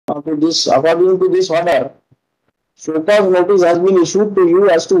according to this order, so cause notice has been issued to you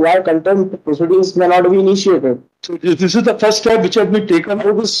as to why contempt proceedings may not be initiated. So this is the first step which has been taken.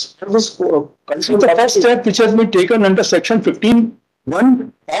 This is the first step which has been taken under Section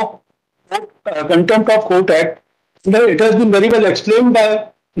 15(1) of Contempt of Court Act. It has been very well explained by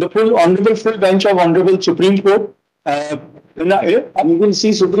the full bench of Honorable Supreme Court. We will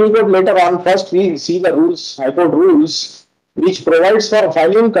see Supreme Court later on. First, we see the rules, High Court rules, which provides for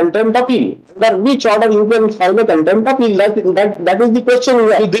filing contempt appeal. Under which order you can file a contempt appeal? That is the question.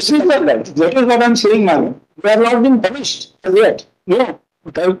 So this is that is what I am saying, ma'am. We have not been punished yet. No,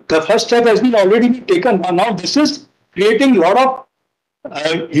 the first step has been already been taken. Now this is creating a lot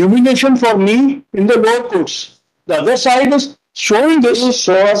of humiliation for me in the lower courts. The other side is showing this. Please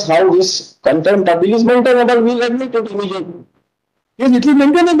show us how this contempt appeal is maintainable. We will admit it immediately. Yes, it is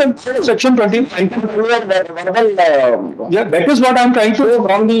maintainable. Section 20. Yeah, that is what I am trying to show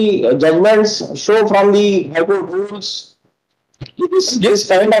from the judgments, show from the High Court rules. This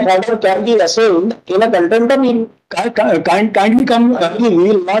kind of order can be assumed in a contempt appeal. Kindly come. We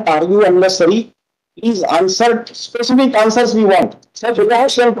will not argue unnecessary. Please answer specific answers we want. Sir,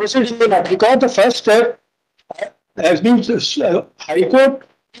 because the first step has been High Court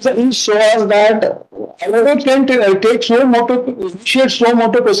shows that High Court can take initiate slow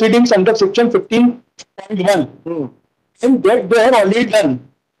motor proceedings under Section 15(1). And that they have already done.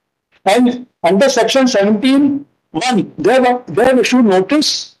 And under Section 17(1), they have issued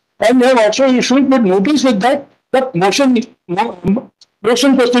notice, and they have also issued with notice with that the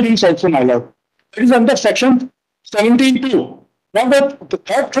motion proceedings also, my lord. It is under Section 17(2). Now the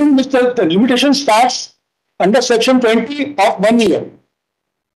third thing which the limitation starts under Section 20 of 1 year.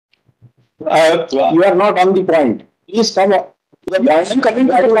 You are not on the point. Please come up. I am coming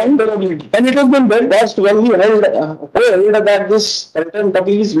to the point. And it has been well best when we held that this contempt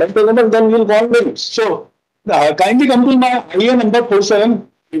appeal is maintainable, then we will go on with. So, kindly come to my IA number 47,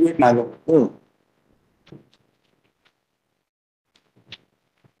 Vivek Agrawal.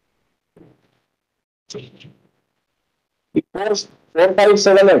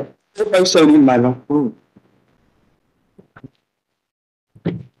 4578. 457, madam.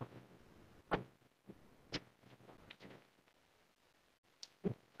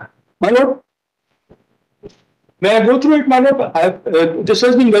 My lord, may I go through it, my lord? This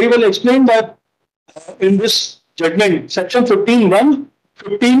has been very well explained that in this judgment, Section 15(1),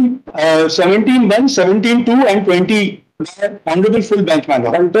 17(1), 17(2), and 20, Honorable Full Bench, my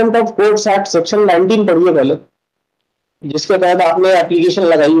lord. Contempt of Courts Act Section 19 पढ़िए पहले, जिसके तहत आपने application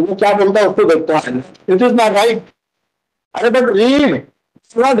लगाई, वो क्या बोलता है उसको देखते हैं. It is not right. अरे but read,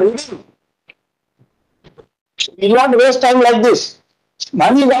 it's not reading. We will not waste time like this.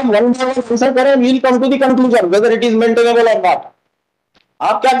 मानिए आप वन बाय वन आंसर करें, we'll come to the conclusion whether it is maintainable or not.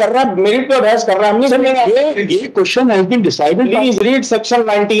 आप क्या कर रहे हैं? Merit पे बहस कर रहे हैं, हम नहीं समझेंगे. ये question has been decided. Please read section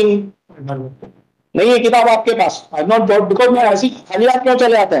 19. नहीं है किताब आपके पास? आई नॉट गॉट, बिकॉज मैं ऐसी खाली आप क्यों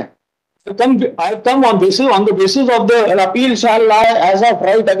चले आते हैं? I come on the basis of the an appeal shall lie as of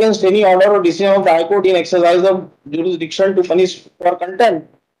right against any order or decision of the High Court in exercise of jurisdiction to punish for contempt,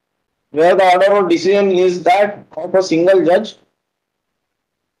 where the order or decision is that of a single judge.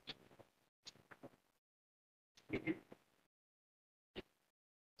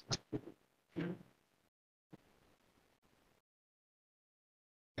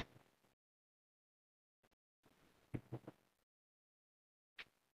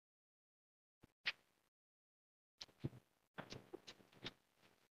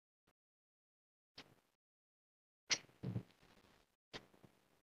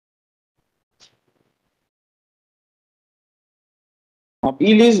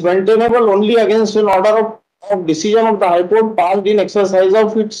 Appeal is maintainable only against an order of decision of the High Court passed in exercise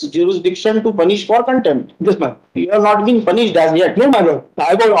of its jurisdiction to punish for contempt. Yes, ma'am. You have not been punished as yet. No, ma'am.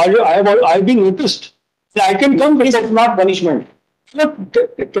 I've been noticed. I can come. This is not punishment.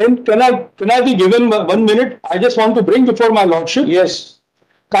 Can I be given 1 minute? I just want to bring before my lordship. Yes.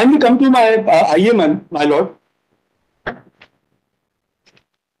 Kindly come to my IM, my lord.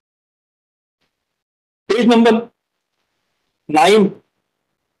 Page number 9.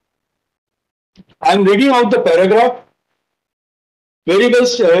 I am reading out the paragraph very well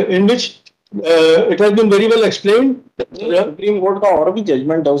in which it has been very well explained. Supreme Court का और भी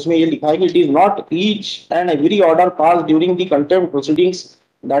judgment है, उसमें ये लिखा है कि it is not each and every order passed during the contempt proceedings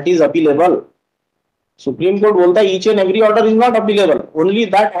that is appealable. Supreme Court बोलता है each and every order is not appealable. Only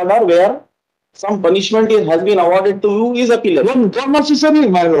that order where some punishment has been awarded to you is appealable. Not necessarily,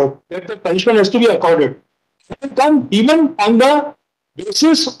 my lord, that the punishment has to be accorded. It can come even on the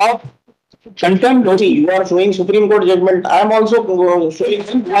basis of contempt. See, you are showing Supreme Court judgment. I am also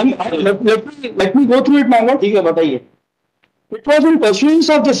showing. Let me go through it, my lord. ठीक है, बताइए. It was in pursuance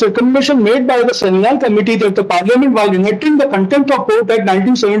of the recommendation made by the Senegal Committee that the Parliament, while enacting the Contempt of Court Act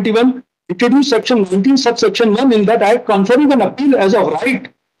 1971, introduced Section 19, subsection 1 in that Act, conferring an appeal as a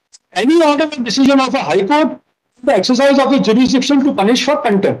right. Any order or decision of a High Court, the exercise of its jurisdiction to punish for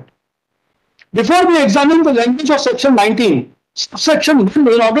contempt. Before we examine the language of Section 19, subsection 1,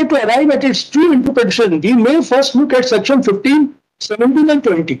 in order to arrive at its true interpretation, we may first look at Section 15, 17, and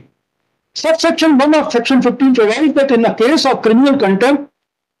 20. Subsection 1 of Section 15 provides that in the case of criminal contempt,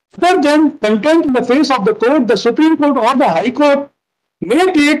 other than contempt in the face of the court, the Supreme Court or the High Court may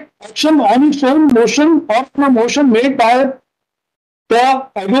take action on its own motion or on a motion made by the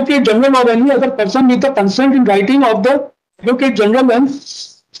Advocate General or any other person with the consent in writing of the Advocate General. And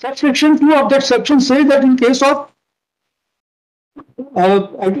subsection 2 of that section says that in case of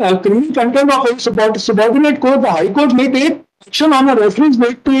criminal contempt of a subordinate court, the High Court may take action on a reference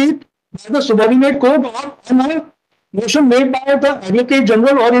made to it by the subordinate court or on a motion made by the Advocate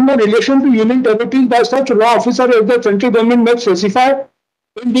General or in relation to union territories by such law officer as the central government may specify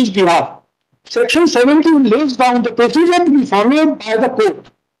in this behalf. Section 17 lays down the procedure to be followed by the court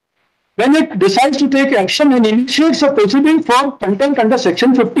when it decides to take action and initiates a proceeding for contempt under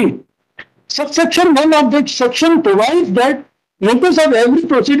Section 15. Subsection 1 of that section provides that notice of every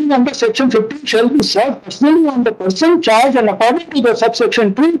proceeding under Section 15 shall be served personally on the person charged, and according to the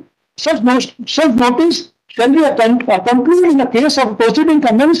subsection 2, such notice shall be accompanied in the case of proceeding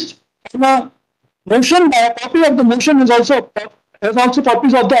commenced in a motion by a copy of the motion is also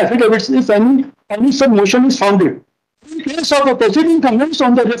copies of the affidavits if any such motion is founded. In case of a proceeding commenced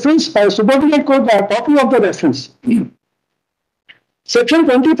on the reference by a subordinate court by a copy of the reference. Section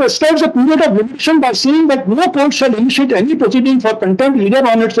 20 prescribes a period of limitation by saying that no court shall initiate any proceeding for contempt either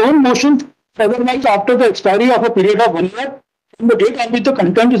on its own motion, otherwise after the expiry of a period of 1 year from the date on which the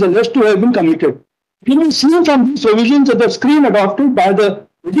contempt is alleged to have been committed. It will be seen from these provisions that the scheme adopted by the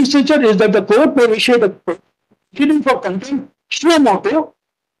legislature is that the court may initiate a proceeding for contempt suo motu or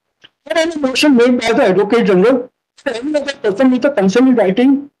any motion made by the Advocate General or any other person with a consent in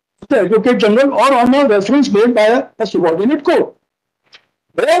writing of the Advocate General or on a reference made by a subordinate court.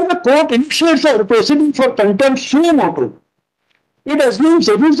 Where the court initiates a proceeding for contempt suo motu, it assumes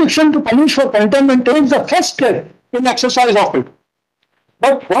jurisdiction to punish for contempt and takes the first step in exercise of it.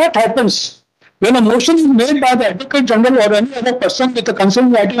 But what happens when a motion is made by the Advocate General or any other person with the consent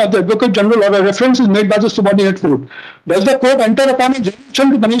in writing of the Advocate General or a reference is made by the subordinate court? Does the court enter upon a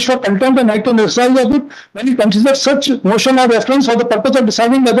jurisdiction to punish for contempt and act on the exercise of it when it considers such motion or reference for the purpose of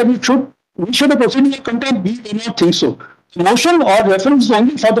deciding whether it should initiate a proceeding of contempt? We do not think so. The motion or reference is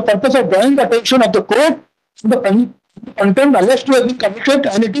only for the purpose of drawing the attention of the court to the contempt alleged to have been committed,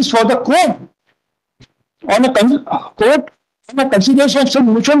 and it is for the court on a consideration of some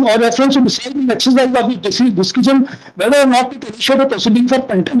motion or reference to decide in exercise of the discussion whether or not to initiate a proceeding for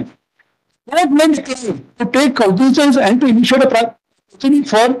contempt. Court may decline to take cognizance and to initiate a proceeding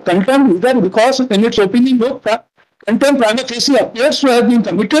for contempt either because in its opinion no contempt prima facie appears to have been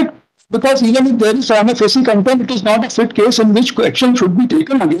committed, because even if there is prima facie contempt, it is not a fit case in which action should be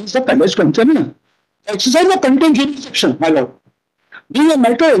taken against the alleged contempt. Exercise of contempt jurisdiction, my lord, being a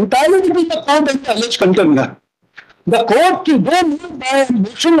matter entirely between the court and the alleged contempt. The court, though moved by a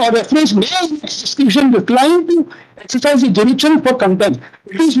motion or reference, may in its discretion decline to exercise the jurisdiction for contempt.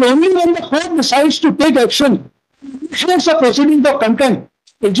 It is only when the court decides to take action, initiates a proceeding for contempt,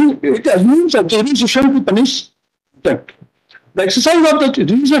 it assumes a jurisdiction to punish contempt. The exercise of the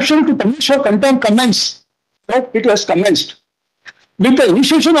jurisdiction to punish for contempt commences, but it has commenced with the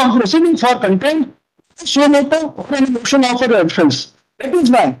initiation of proceeding for contempt, suo motu, or any motion of a reference. That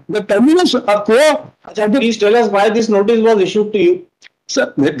is why the terminus of quo. Please tell us why this notice was issued to you.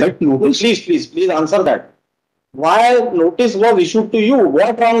 Sir, that notice. Please answer that. Why notice was issued to you?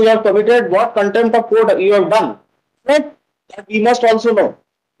 What wrong you have committed? What contempt of court you have done? That we must also know,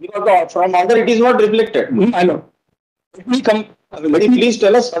 because from other it is not reflected. I know. Let me come. Please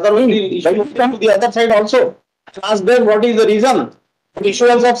tell us. Otherwise, we come to the other side also. Ask them what is the reason for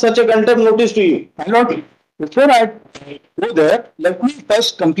issuance of such a contempt notice to you. I know. Before I go there, let me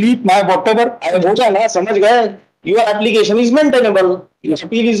first complete my whatever I have done. Your application is maintainable. Your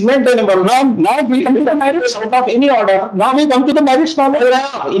appeal is maintainable. Now we come to the merits out of any order. Now we come to the merits now.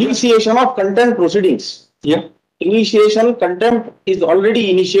 Initiation of contempt proceedings. Yeah. Initiation contempt is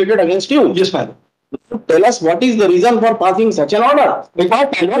already initiated against you. Yes, madam. Tell us what is the reason for passing such an order. Because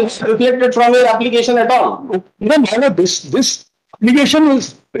it is not reflected from your application at all. No, madam, this application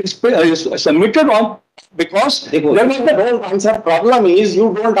is submitted on because देखो, don't answer. Problem is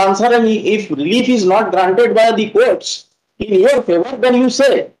you don't answer, and if relief is not granted by the courts in your favor, then you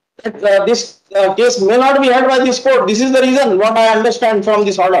say that this case may not be heard by this court. This is the reason what I understand from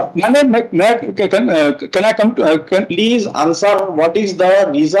this order. Can I come to, Please answer what is the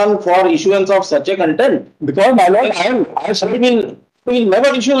reason for issuance of such a content? because my lord, We will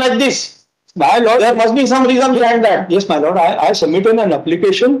never issue like this. my lord, There must be some reason behind that. yes, my lord, I submitted an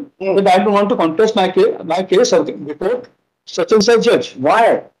application that I don't want to contest my case before such and such judge.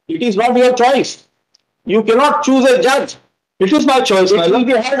 Why? It is not your choice. You cannot choose a judge. It is my choice, my It will lord.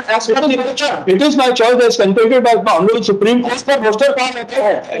 be heard as per the nature. It is my choice as contemplated by the Honorable Supreme Court. As per roster कौन लेता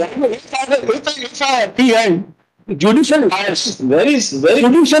है? If I apprehend judicial bias, Very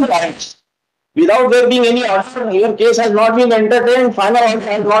judicial bias, without there being any order, your case has not been entertained. Final order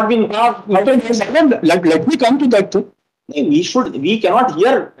has not been passed. let me come to that too. We cannot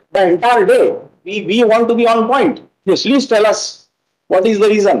hear the entire day. We want to be on point. Yes. Please tell us what is the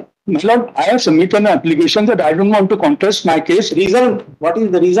reason. My lord, I have submitted an application that I don't want to contest my case. Reason? What is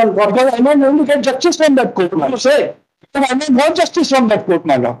the reason for? Because I'm not going to get justice from that court, my You lord. say. I don't want justice from that court,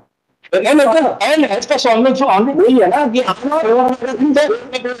 my lord. And as per Honorable, वही है ना कि आपने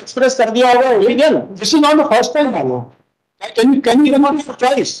express कर दिया होगा opinion. this is not the first time, my lord. Can you Not your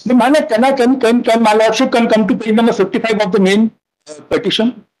choice. my lord, can my lordship can come to page number 55 of the main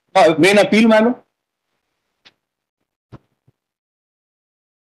petition, main appeal, my lord?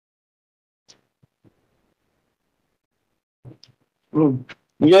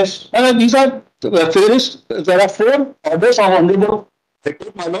 Yes. And these are there are 4 orders of Honorable High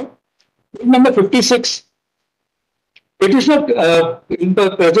Court, my lord. Page number 56. Petitioner in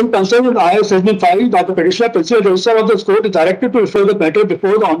the present concern with IS has been filed that the petitioner principal registrar of this court is directed to refer the matter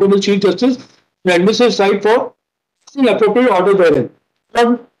before the Honorable Chief Justice and administrative side for appropriate order therein.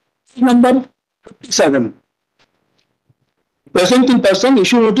 Number 57. Present in person,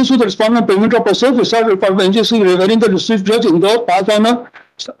 issue notice to the respondent payment of process, reserved for agency referring the district judge in the pass on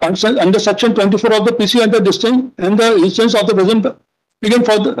under section 24 of the PC and the distance and the instance of the present begin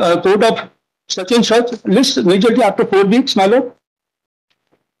for the court of such and such list immediately after 4 weeks, my lord.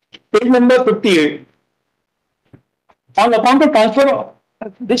 Page number 58. On account of transfer,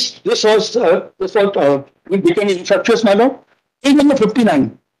 this was became infectious, my lord. Page number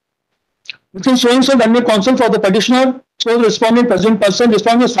 59. Which is showing so when counsel for the petitioner, so the respondent present person,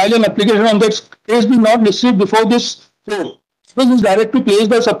 respondent file an application on that case be not received before this floor. This is direct to place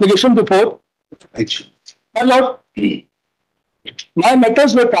this application before. My lord, my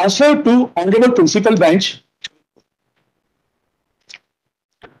matters were transferred to Honorable Principal Bench.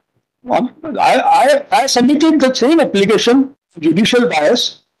 I submitted the same application, judicial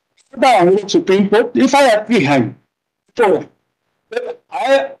bias, to the Honorable Supreme Court. If I apprehend, so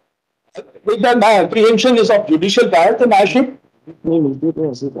with that my apprehension is of judicial bias, then I should.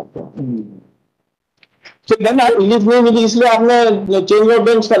 तो then आप relief नहीं मिली इसलिए आपने change of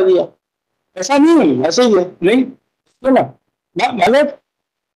bench कर दिया. ऐसा नहीं है, ऐसे ही है नहीं तो ना मतलब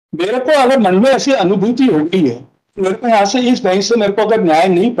मेरे को अगर मन में ऐसी अनुभूति हो गई है मेरे को यहाँ से इस बेंच से मेरे को अगर न्याय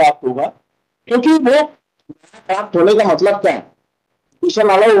नहीं प्राप्त होगा क्योंकि वो प्राप्त होने का मतलब क्या है? पिटिशन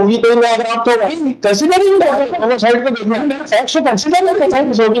अलाउ होगी तो न्याय प्राप्त होगा. कंसीडरिंग साइड पे देखना फैक्ट्स को कंसीडर करना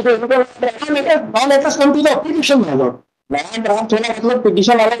let us come to the application my Lord. न्याय प्राप्त होना मतलब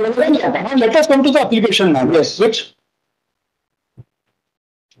पिटिशन अलाउ होगा. Let us come to the application now. Yes which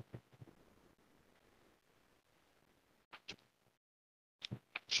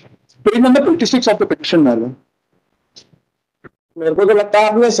page number 26 of the petition my Lord. मेरे को तो लगता है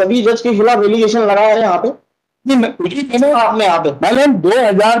आपने सभी जज के खिलाफ एलिगेशन लगाया है यहाँ पे. नहीं आपने यहाँ पे मैडम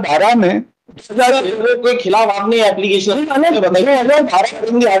 2012 में के खिलाफ आपने एप्लीकेशन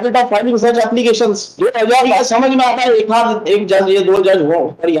फाइलिंग सच एप्लीकेशंस 2000 समझ में आता है. एक जज या 2 जज हो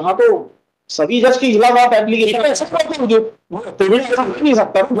पर यहाँ तो सभी जज के खिलाफ आप एप्लीकेशन नहीं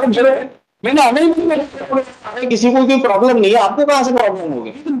सकता. मैंने आने किसी को कोई प्रॉब्लम नहीं है. आपको कहाँ से प्रॉब्लम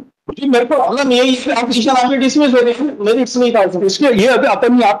होगी? मेरे को प्रॉब्लम यही है एप्लीकेशन आपके डिसमिस हो गई. मेरिट्स नहीं था इसके ये अभी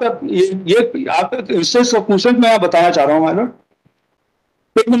अपन यहाँ पे ये आप इससे क्वेश्चन मैं बताना चाह रहा हूँ madam.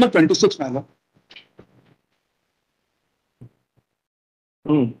 Page number 26 madam.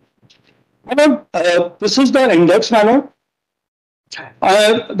 Madam this is the index madam.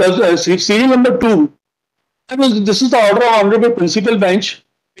 Serial number 2. This is the order of Honorable Principal Bench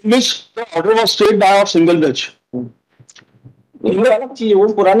in which the order was stayed by a single judge. अलग चीज है, वो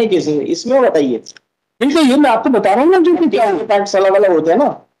पुरानी केस है. इसमें बताइए. बिल्कुल ये मैं आपको बता रहा हूँ ना जो क्या फैक्ट्स अलग अलग होते हैं ना.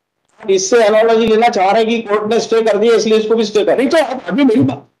 इससे एनालॉजी लेना चाह रहे हैं कि कोर्ट ने स्टे कर दिया इसलिए इसको भी स्टे कर. नहीं तो अभी मेरी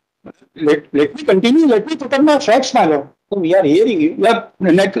बात Let me continue. Let me put up my facts, my lord. So we are hearing you. Yeah,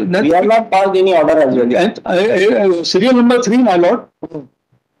 We have not passed any order as well. and, serial number 3, my lord.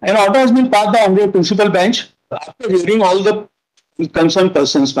 An order has been passed by Honorable Principal Bench after hearing all the concerned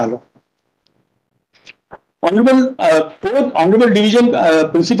persons, my lord. Honorable Division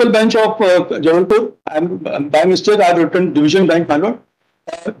Principal Bench of Jabalpur, by mistake I have written Division Bench, my lord.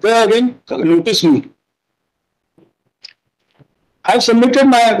 They again notice me. I have submitted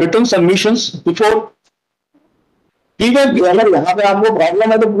my written submissions before. अगर यहाँ पे आपको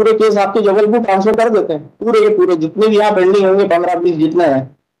problem है तो पूरे case आपके Jabalpur transfer कर देते हैं, पूरे जितने भी यहाँ पेंडिंग होंगे 15-20 जितने हैं,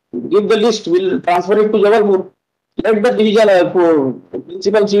 give the list, will transfer it to Jabalpur. Let the division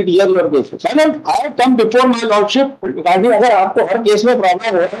principal seat here your case. I have come before my lordship. अगर आपको हर केस में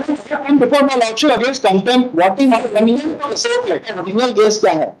प्रॉब्लम हो, I have come before my lordship against contempt. What is my original case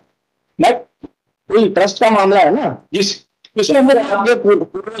क्या है? कोई trust का मामला है ना, जिसमें फिर आपके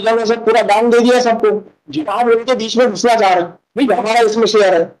पूर्वजों से पूरा दान दे दिया सबको, आप उनके बीच में घुसना चाह रहे हैं, भाई हमारा इसमें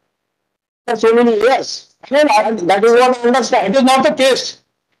शेयर है. So many years. That is what I understand. It is not the case.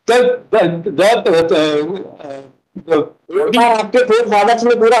 आपके फोर फादर्स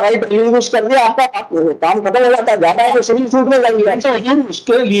ने पूरा राइट यूज कर दिया, आपका काम खत्म हो जाता है, ज्यादा है तो सिविल सूट में जाएंगे.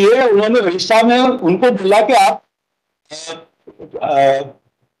 उसके लिए उन्होंने रजिस्ट्रार ने उनको बोला कि आप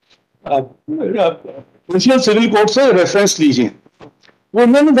प्रिंसिपल सिविल कोर्ट से रेफरेंस लीजिए. वो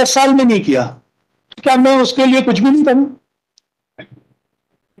उन्होंने 10 साल में नहीं किया. क्या मैं उसके लिए कुछ भी नहीं करूं?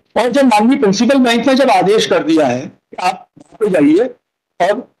 और जब माननीय प्रिंसिपल बेंच ने जब आदेश कर दिया है कि आप वहां पे जाइए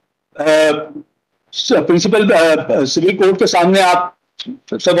और प्रिंसिपल सिविल कोर्ट के सामने आप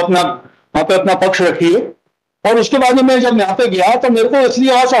सब अपना वहां पे अपना पक्ष रखिए, और उसके बाद में जब यहाँ पे गया तो मेरे को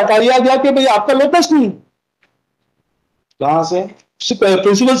इसलिए वहां से हटा दिया गया कि भाई आपका लोकस नहीं. कहाँ से?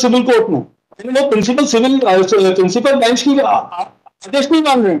 प्रिंसिपल सिविल कोर्ट में. लोग प्रिंसिपल बेंच की आदेश नहीं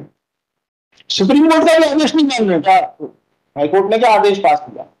मान रहे, सुप्रीम कोर्ट का भी आदेश नहीं मान रहे. हाईकोर्ट ने क्या आदेश पास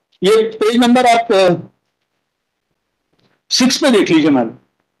किया? ये पेज नंबर आप 6 में देख लीजिए मैडम.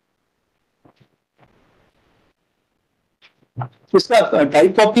 इसका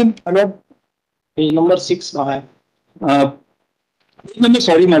टाइप कॉपी पेज नंबर 6 कहाँ है? Page number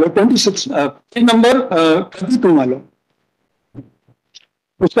sorry मैलो 26, page number 32 मैलो.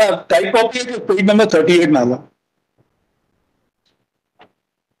 उसका टाइप कॉपी है page number 38 मैलो.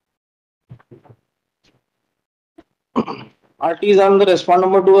 Parties and the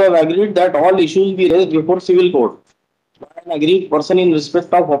respondent to have agreed that all issues be raised before civil court by an aggrieved person in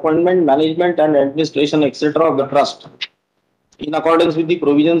respect of appointment, management and administration etc. of the trust in accordance with the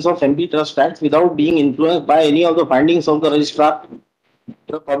provisions of MP Trust Act without being influenced by any of the findings of the registrar,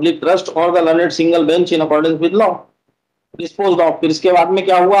 the public trust or the learned single bench in accordance with law. Disposed of. फिर इसके बाद में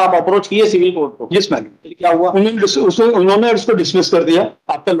क्या हुआ? आप approach किए civil court को? Yes ma'am. फिर क्या हुआ? उन्होंने उसको डिसमिस कर दिया,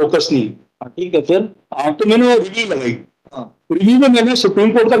 आपका लोकस नहीं. ठीक है. फिर तो मैंने रिव्यू लगाई. रिव्यू में मैंने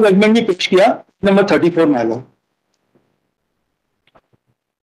सुप्रीम कोर्ट का जजमेंट भी पेश किया नंबर 34 मैलो.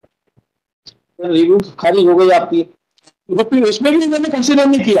 रिव्यू खारिज हो गई आपकी. उसमें भी मैंने कंसिडर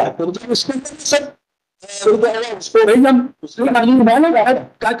नहीं किया. तो उसके sir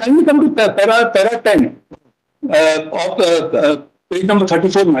para 10 of page number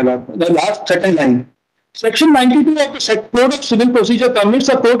 34 my lord, the last second line. Section 92 of the Code of Civil Procedure permits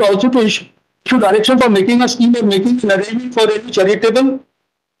the court also to issue direction for making a scheme or making an arrangement for any charitable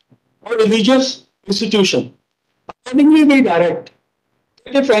or religious institution. Accordingly, we direct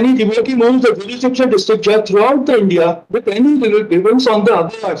that if any devotee moves the jurisdiction district judge throughout the India with any grievance on the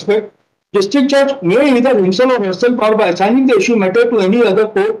other aspect, district judge may either himself or herself or by assigning the issue matter to any other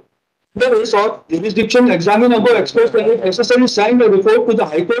court the race of jurisdiction examine above express and if necessary sign a report to the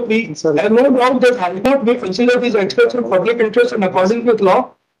High Court. We have no doubt that High Court will consider these express in public interest in accordance with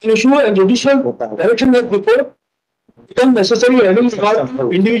law and issue a judicial direction that report become necessary having regard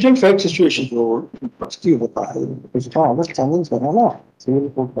to individual fact situation. Trustee होता है उसका अगर challenge करा ना civil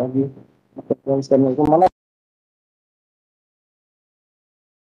court का भी challenge करने को मना.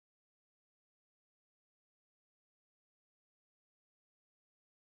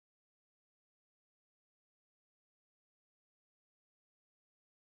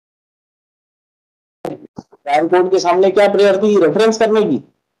 ट्रायल कोर्ट के सामने क्या प्रेयर थी? रेफरेंस करने की.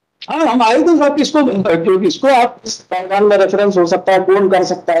 हाँ, हम आए थे साहब. इसको आप इस प्रावधान में रेफरेंस हो सकता है, कौन कर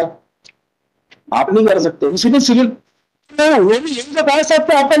सकता है? आप नहीं कर सकते. सिविल वो भी यही बताया साहब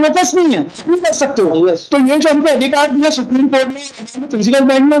कि आपका नोटिस नहीं है, नहीं कर सकते हो. तो ये जो हमको अधिकार दिया सुप्रीम कोर्ट में प्रिंसिपल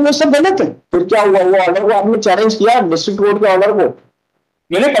बेंच में, वो सब गलत है. फिर क्या हुआ? वो ऑर्डर को आपने चैलेंज किया डिस्ट्रिक्ट कोर्ट के ऑर्डर को?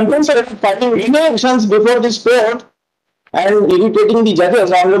 मैंने complaint filing innovations before this court and irritating the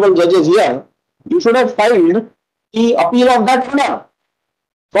जजेस, ऑनरेबल जजेस here, you should have filed the appeal of that order.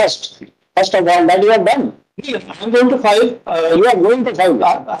 First of all, that you have done. I'm going to file. You are going to file.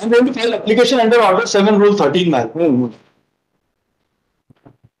 I'm going to file application under Order 7, Rule 13, ma'am.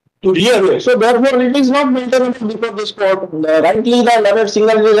 To rearrange. So therefore, it is not maintained before this court. Rightly, the learned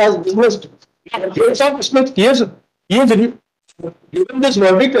single judge has dismissed. Yes, of Smith, he has given this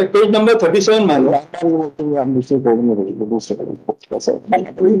verdict at page number 37, ma'am.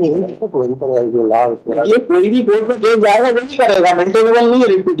 ये कोई भी court में case जाएगा वही करेगा, maintainable नहीं है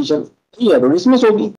repetition, ये डिसमिस होगी.